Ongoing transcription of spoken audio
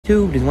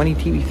YouTube, this is Money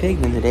TV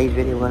Figs, and today's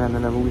video we're on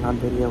another movie hunt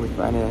video with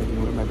Brian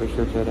and with my fish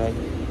shirt today.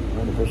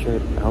 Wearing the fish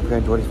shirt. I hope you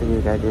enjoyed this video,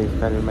 guys. It's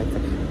better than my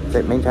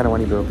main channel,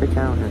 Money Bill Fish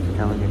channel. Here's the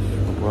channel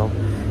below.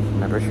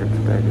 My fish shirt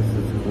today. This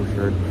is a cool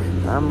shirt.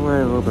 I'm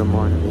wearing a little bit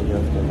more in the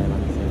videos than on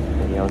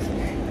the videos.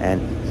 And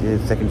this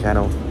is the second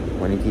channel,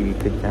 Money TV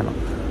Fig channel.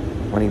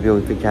 Money Bill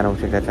Fig channel.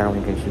 Check that channel.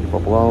 You can see it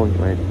below.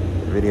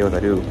 Videos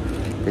I do.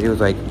 Videos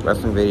like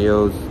wrestling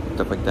videos,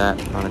 stuff like that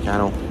on the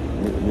channel.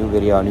 New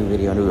video,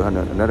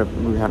 another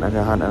movie hunt,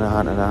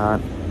 another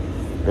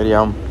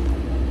video.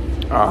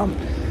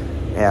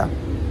 Yeah,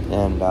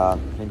 and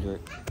enjoy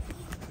it.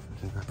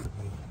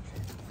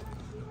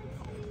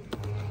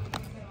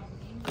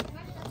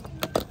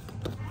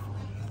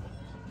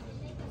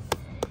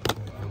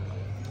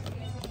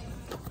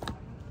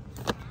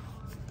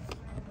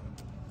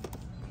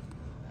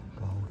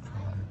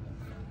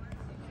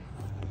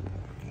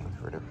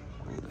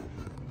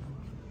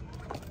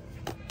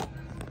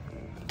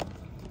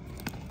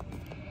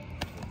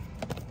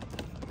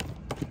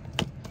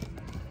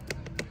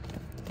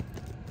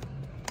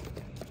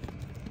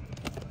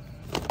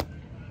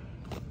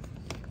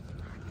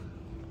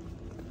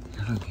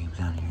 Other games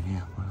down here,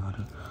 yeah. What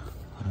are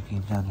other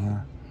games down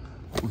here?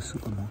 Oh,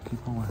 Super Monkey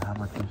Ball. How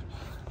much is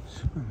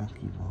Super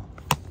Monkey Ball?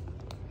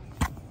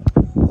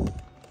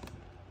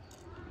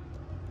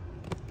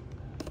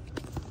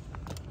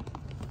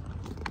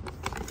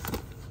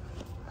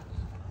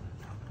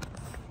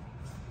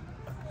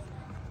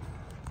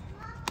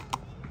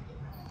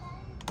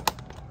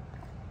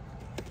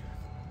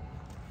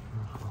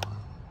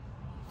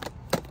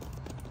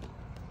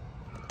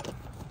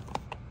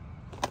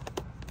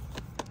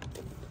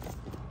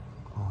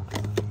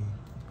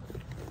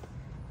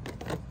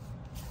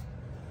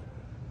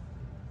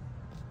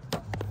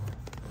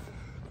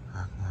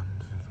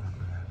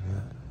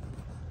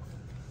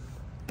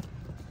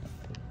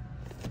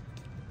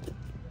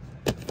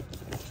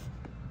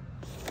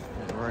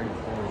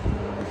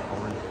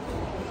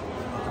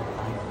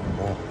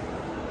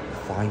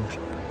 Fine.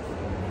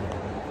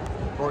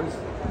 Boys.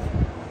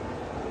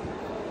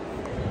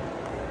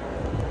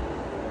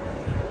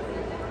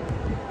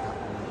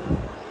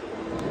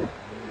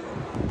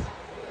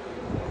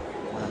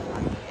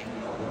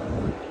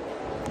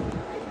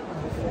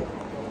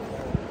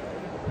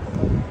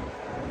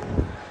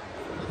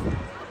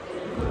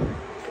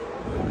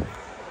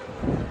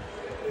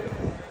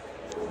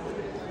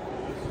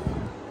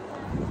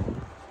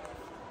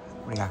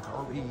 We got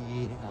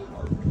Herbie.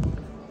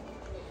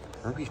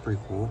 Herbie's pretty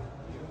cool.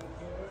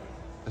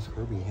 That's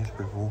Herbie, that's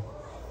pretty cool.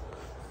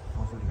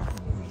 Also, we got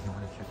the movies. You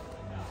want to check it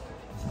out?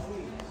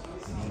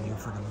 We need you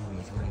for the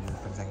movies. You want to do it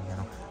for the second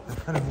channel.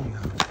 Let's go to movie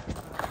hunt.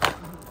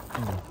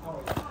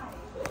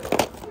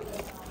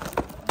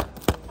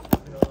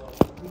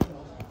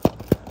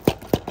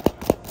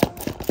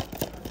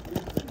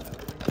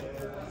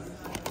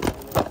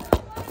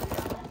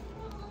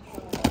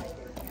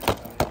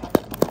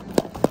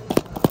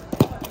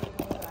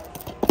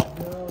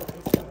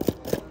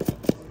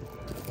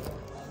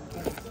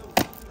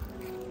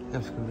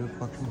 Let's go to the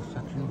collection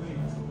section.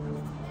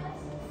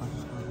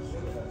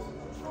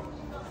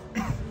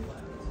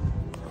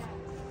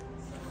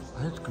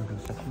 Let's go to the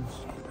sections.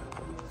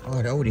 Oh,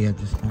 I already have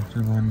the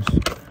sponsored ones.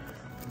 The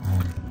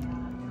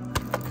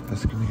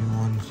Scooby-Doo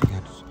ones.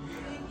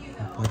 You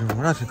got butter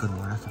one. That's a good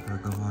one. That's a very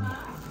good one.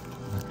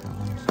 Like that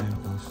one. Save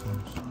those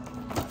ones.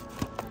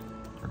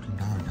 $13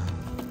 now.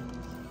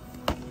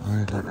 I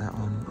already got that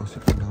one. Go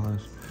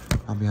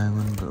 $16. Zombie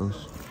Island goes.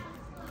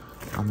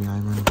 Zombie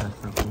Island. That's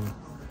pretty cool.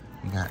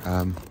 We got,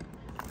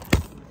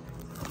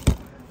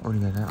 already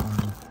got that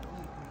one.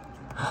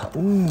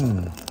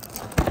 Ooh!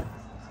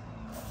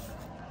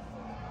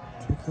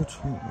 Trick or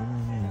treat. I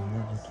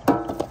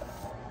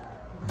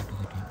have to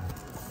get that one.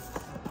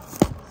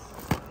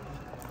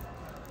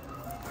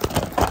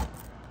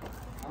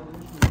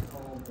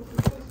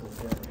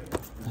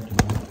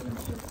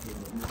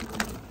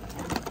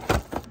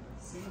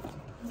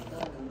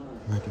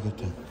 I have to get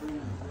that.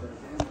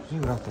 See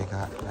what else they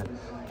got.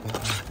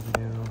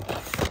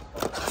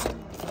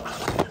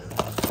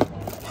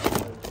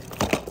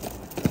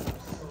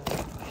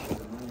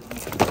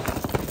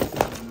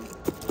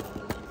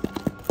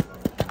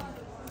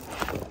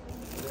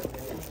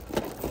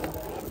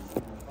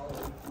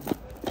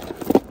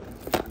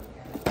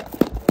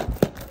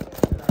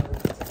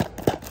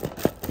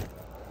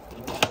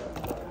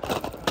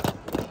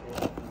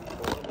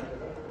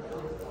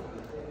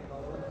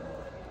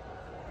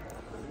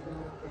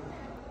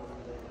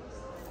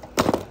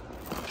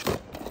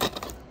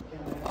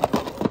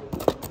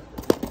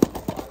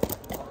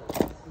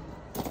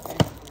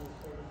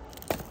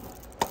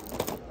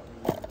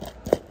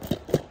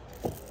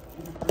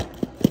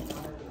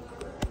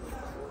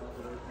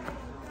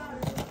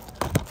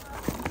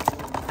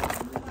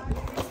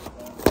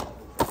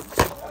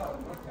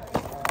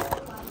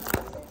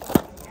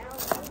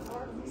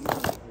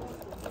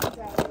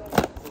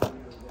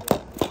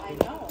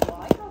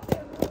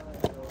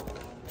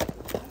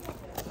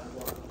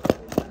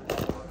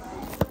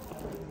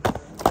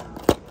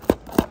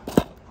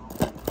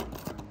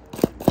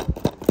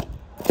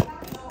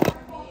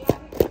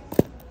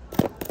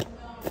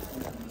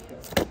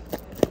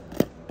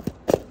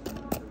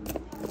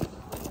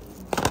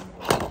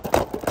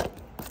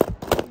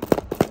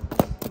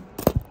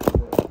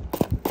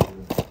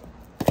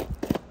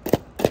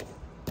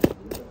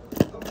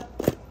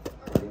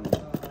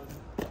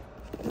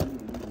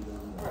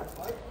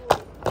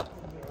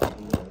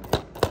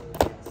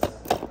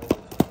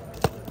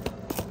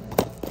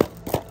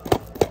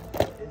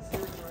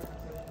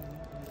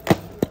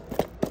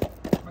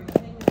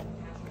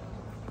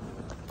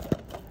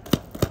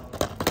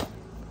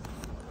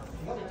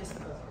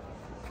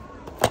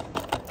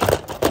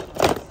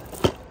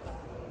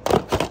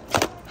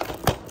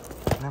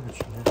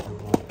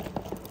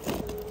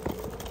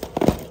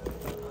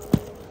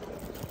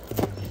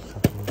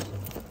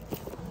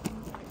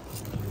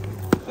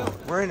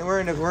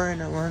 we're in a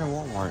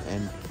Walmart,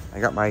 and I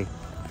got my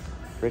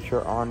red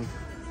shirt on.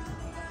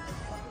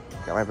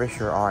 So we're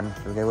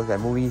gonna look at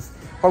movies.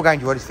 Hope you guys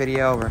enjoyed this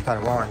video. We're inside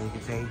of Walmart, you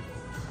can see.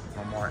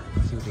 Walmart,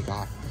 see what they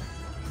got.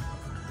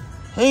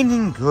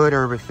 Anything good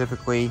or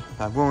specifically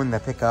I'm willing to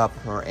pick up,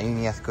 or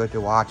anything that's good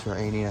to watch, or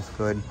anything that's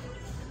good.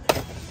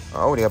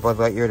 Oh, they got Buzz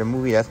Lightyear, the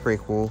movie. That's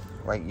pretty cool.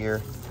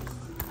 Lightyear.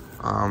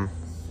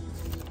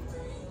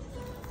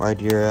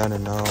 Lightyear. I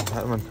don't know.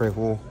 That one's pretty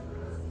cool.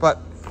 But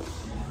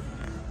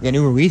the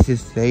new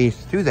releases today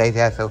is Tuesday.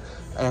 Yeah. So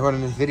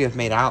when this video is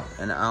made out,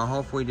 and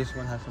hopefully this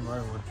one has some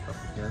other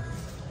stuff in here.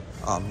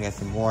 We got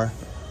some more.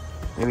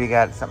 Maybe we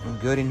got something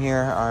good in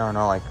here. I don't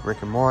know, like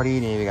Rick and Morty.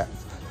 Maybe we got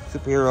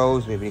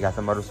superheroes. Maybe we got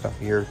some other stuff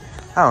here.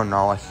 I don't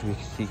know. Let's see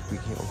if we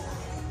can.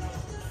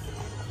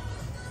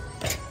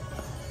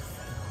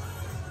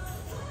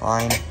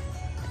 Fine.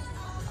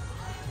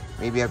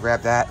 Maybe I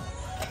grab that.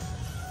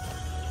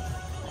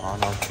 Oh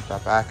no, put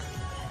that back.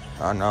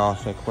 Oh no,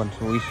 it's like one,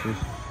 two releases.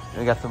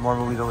 We got some more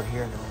movies over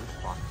here in the movie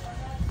spot.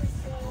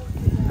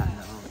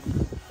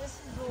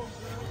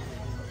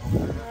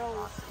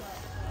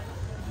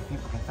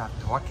 People can stop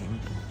talking.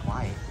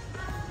 Quiet.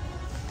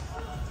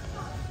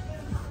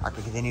 I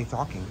can continue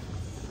talking.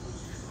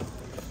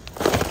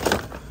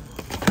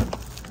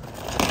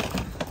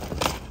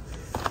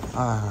 A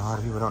lot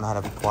of people don't know how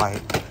to be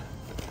quiet.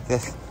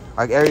 This,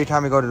 like every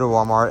time we go to the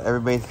Walmart,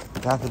 everybody's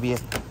has to be a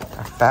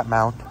fat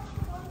mouth.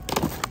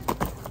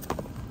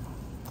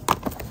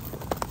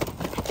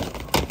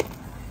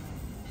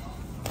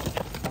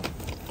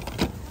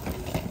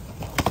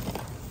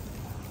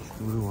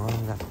 Blue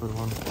one, that's blue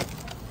one.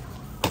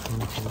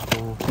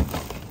 Cool.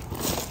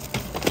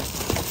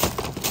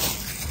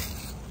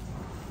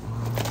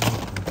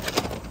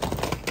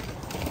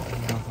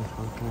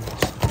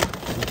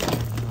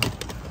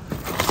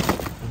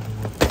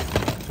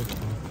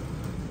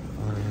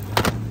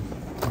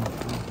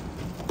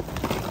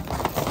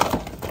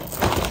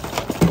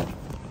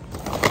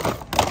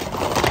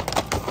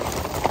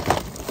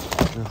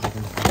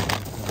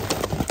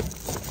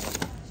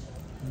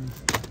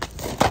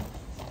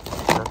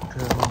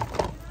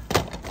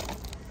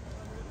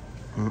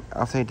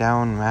 I'll say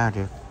down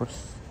magic.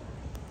 What's...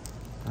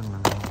 I don't know.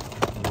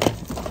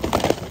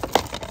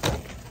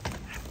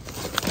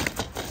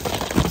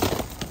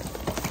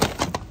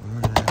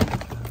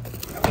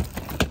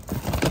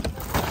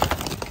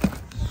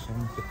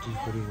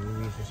 for these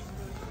movies.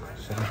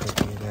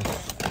 $7.50 of this.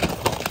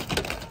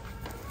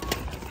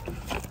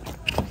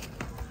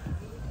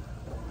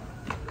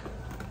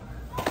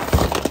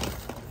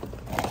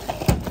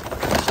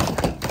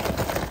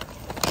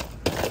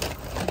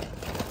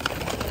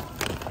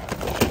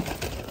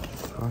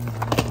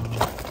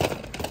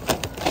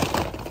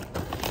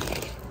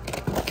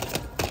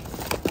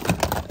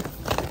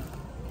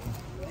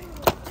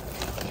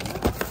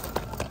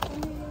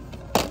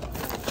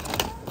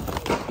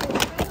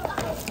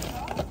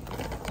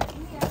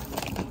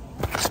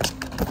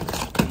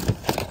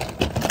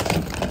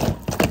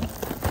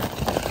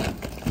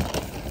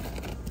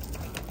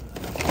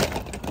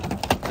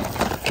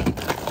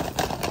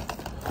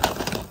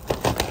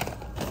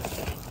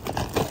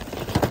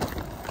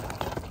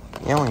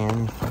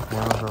 Aliens.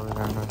 Yeah, that's what we're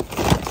gonna do.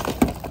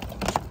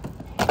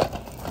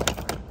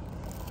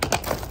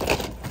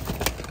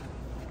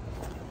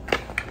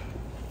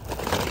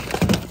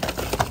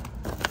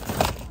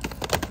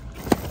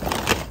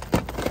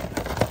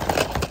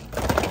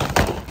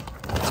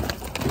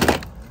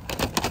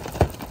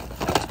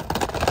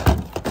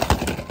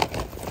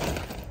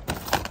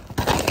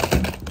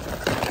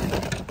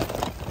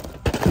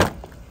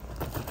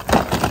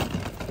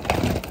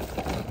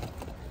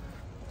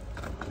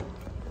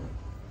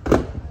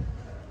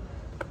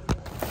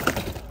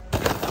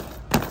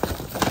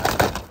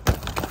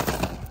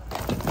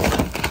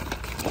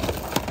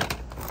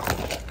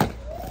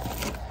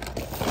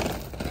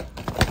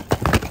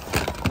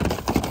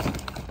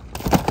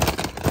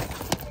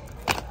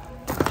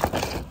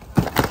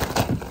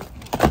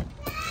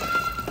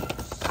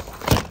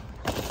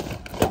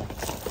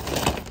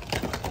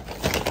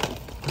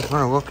 I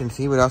want to look and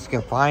see what else you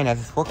can find. I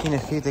was just looking to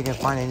see if they can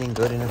find anything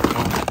good in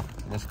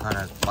this kind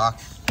of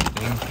box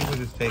thing. People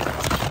just take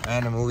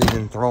random movies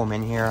and throw them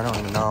in here. I don't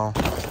even know.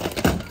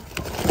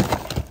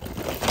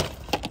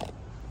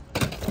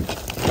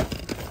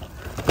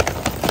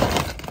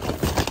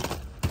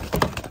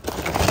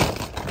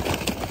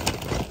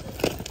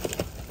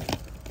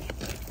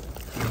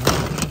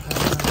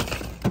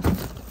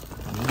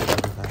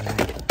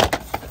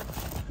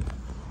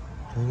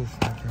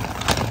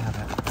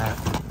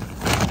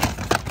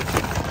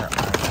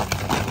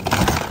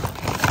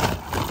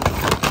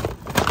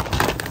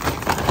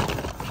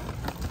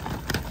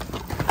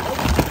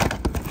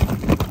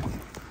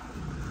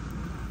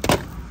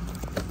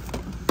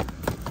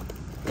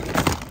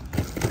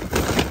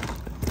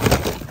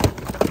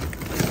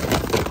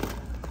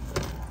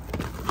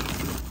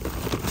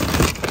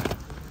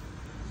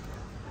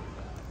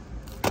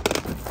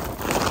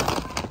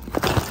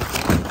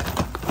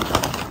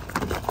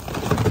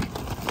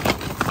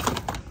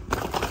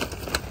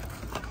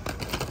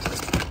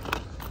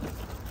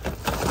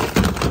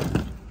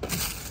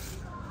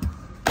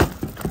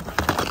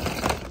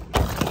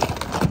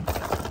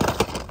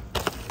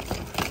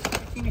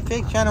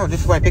 channel.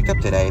 This is what I picked up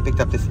today. I picked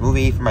up this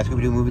movie for my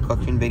Scooby-Doo movie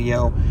collection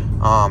video.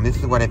 This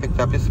is what I picked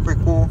up. This is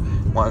pretty cool.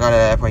 Well, I got it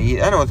at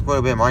FYE. I know it's a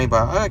little bit of money,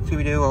 but I like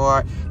Scooby-Doo a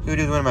lot.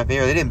 Scooby-Doo is one of my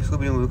favorites. They did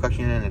Scooby-Doo movie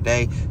collection in a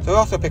day. So I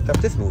also picked up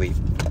this movie.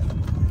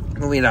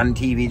 Movie is on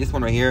TV. This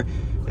one right here.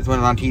 This one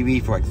is on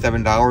TV for like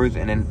 $7,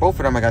 and then both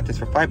of them I got this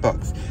for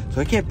 $5. So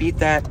I can't beat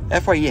that.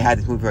 FYE had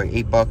this movie for like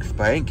 $8,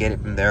 but I didn't get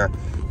it from there.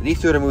 These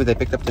two are the movies I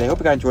picked up today. I hope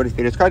you guys enjoyed this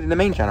video. Subscribe to the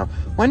main channel.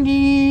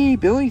 Wendy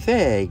Billy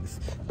Figs.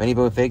 Wendy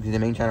Billy Figs is the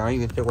main channel.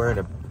 You can still wear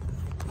the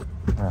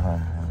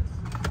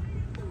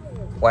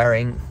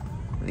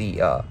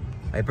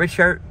my bridge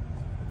shirt.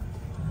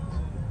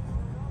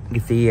 You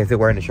can see I'm still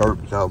wearing the shirt.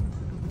 So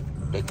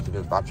thank you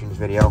for watching this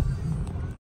video.